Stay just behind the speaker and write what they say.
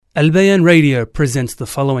Al-Bayan Radio presents the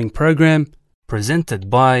following program, presented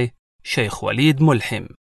by Sheikh Walid Molhem.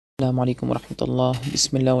 السلام عليكم ورحمة الله.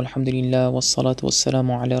 بسم الله والحمد لله والصلاة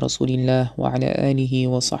والسلام على رسول الله وعلى آله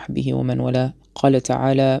وصحبه ومن والاه. قال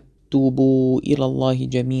تعالى: توبوا إلى الله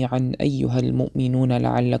جميعا أيها المؤمنون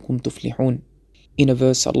لعلكم تفلحون. In a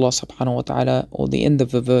verse, Allah subhanahu wa ta'ala, or the end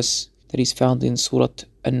of a verse that is found in Surah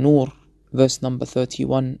An-Nur, verse number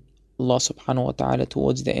 31, Allah subhanahu wa ta'ala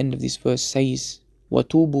towards the end of this verse says,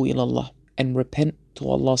 وَتُوبُوا إِلَى اللَّهِ, and repent to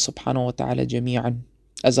Allah subhanahu wa ta'ala جميعا,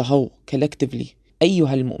 as a whole, collectively.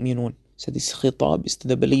 أيها المؤمنون, so this khitab is to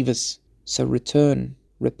the believers. So return,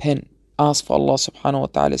 repent, ask for Allah subhanahu wa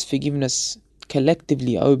ta'ala's forgiveness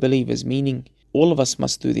collectively, O believers, meaning all of us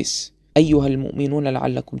must do this. أيها المؤمنون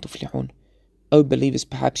لعلكم تفلحون, O believers,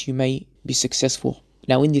 perhaps you may be successful.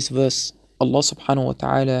 Now in this verse, Allah subhanahu wa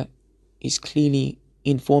ta'ala is clearly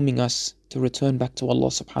informing us to return back to Allah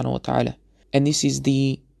subhanahu wa ta'ala. And this is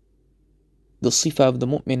the sifa of the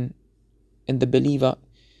mu'min and the believer,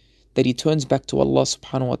 that he turns back to Allah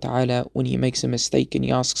subhanahu wa ta'ala when he makes a mistake and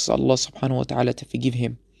he asks Allah subhanahu wa ta'ala to forgive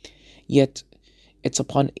him. Yet, it's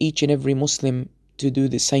upon each and every Muslim to do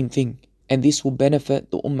the same thing. And this will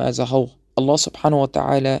benefit the ummah as a whole. Allah subhanahu wa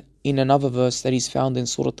ta'ala, in another verse that is found in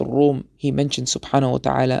Surah Al-Rum, He mentions subhanahu wa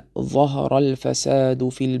ta'ala, ظَهَرَ الْفَسَادُ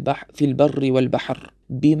فِي الْبَرِّ وَالْبَحْرِ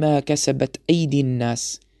بِمَا كَسَبَتْ أَيْدِي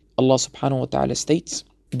النَّاسِ. Allah subhanahu wa ta'ala states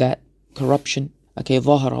that corruption,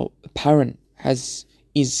 ظَهَرَ, apparent,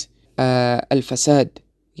 is al-fasad,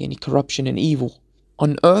 yani corruption and evil,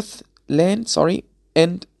 on earth, land,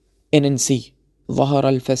 and in sea. ظهر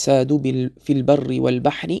الفساد في البر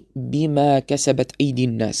والبحر بما كسبت أيدي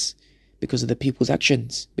الناس, because of the people's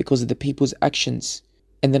actions,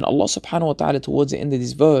 And then Allah subhanahu wa ta'ala towards the end of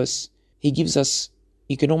this verse, He gives us,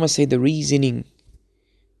 you can almost say, the reasoning,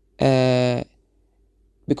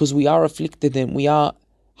 because we are afflicted and we are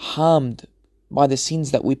harmed by the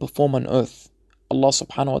sins that we perform on earth. Allah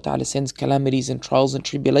subhanahu wa ta'ala sends calamities and trials and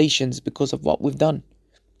tribulations because of what we've done.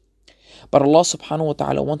 But Allah subhanahu wa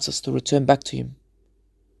ta'ala wants us to return back to Him.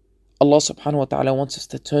 Allah subhanahu wa ta'ala wants us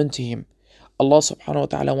to turn to Him. Allah subhanahu wa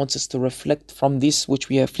ta'ala wants us to reflect from this which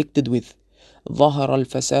we are afflicted with. ظهر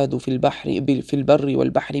الفساد في البر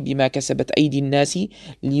والبحر بما كسبت أيدي الناس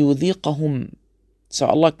ليذيقهم. So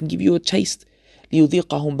Allah can give you a taste.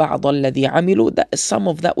 ليذيقهم بعض الذي عملوا, that is some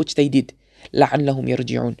of that which they did. لعلهم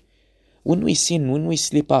يرجعون. When we sin, when we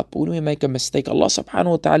slip up, when we make a mistake, Allah subhanahu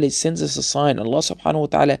wa ta'ala sends us a sign. Allah subhanahu wa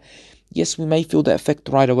ta'ala, yes, we may feel the effect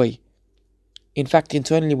right away. In fact,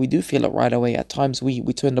 internally we do feel it right away. At times we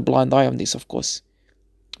turn a blind eye on this, of course.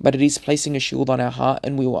 But it is placing a shield on our heart,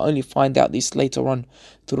 and we will only find out this later on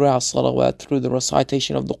through our salawat, through the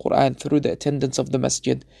recitation of the Qur'an, through the attendance of the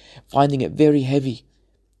masjid, finding it very heavy,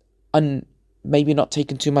 and maybe not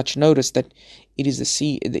taking too much notice that it is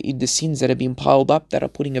the sins that have been piled up that are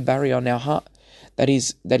putting a barrier on our heart, that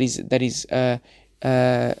is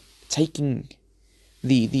taking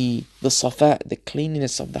the safa, the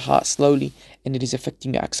cleanliness of the heart slowly, and it is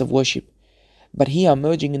affecting acts of worship. But here,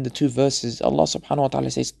 merging in the two verses, Allah subhanahu wa ta'ala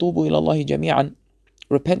says, "Tubu ila Allahi jami'an,"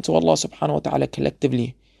 repent to Allah subhanahu wa ta'ala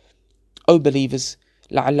collectively. O believers,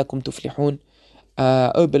 لعلكم تفلحون.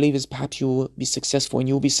 O believers, perhaps you will be successful, and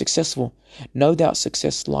you will be successful. No doubt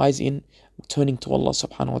success lies in turning to Allah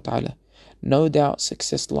subhanahu wa ta'ala. No doubt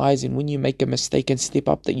success lies in when you make a mistake and slip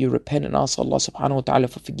up, that you repent and ask Allah subhanahu wa ta'ala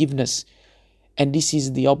for forgiveness. And this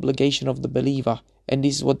is the obligation of the believer, and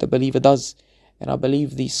this is what the believer does. And I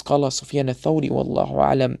believe the scholar Sufyan al-Thawri, wallahu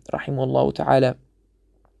a'lam, rahimahullah ta'ala,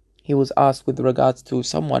 he was asked with regards to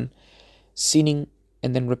someone sinning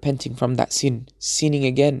and then repenting from that sin, sinning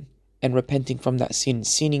again and repenting from that sin,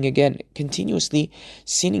 sinning again, continuously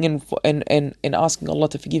sinning and asking Allah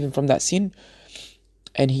to forgive him from that sin.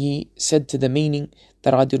 And he said to the meaning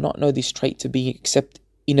that I do not know this trait to be except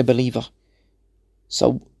in a believer.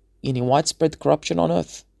 So, widespread corruption on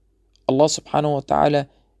earth, Allah subhanahu wa ta'ala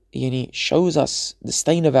shows us the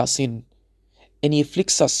stain of our sin, and He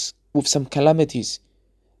afflicts us with some calamities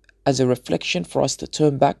as a reflection for us to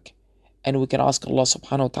turn back, and we can ask Allah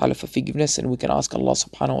subhanahu wa ta'ala for forgiveness, and we can ask Allah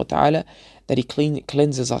subhanahu wa ta'ala that He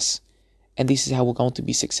cleanses us. And this is how we're going to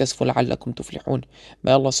be successful. لَعَلَّكُمْ تُفْلِحُونَ.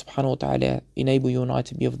 May Allah subhanahu wa ta'ala enable you and I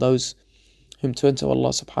to be of those whom turn to Allah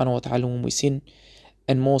subhanahu wa ta'ala when we sin,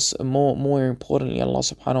 and more importantly, Allah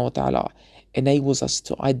subhanahu wa ta'ala enables us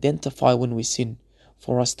to identify when we sin,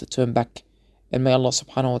 for us to turn back. And may Allah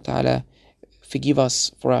subhanahu wa ta'ala forgive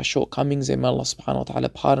us for our shortcomings, and may Allah subhanahu wa ta'ala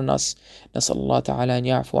pardon us. نسأل الله تعالى أن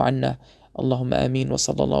يعفو عنا. اللهم آمين.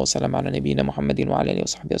 وصلى الله وسلم على نبينا محمد وعلى آله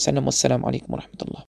وصحبه وسلم. والسلام عليكم ورحمة الله.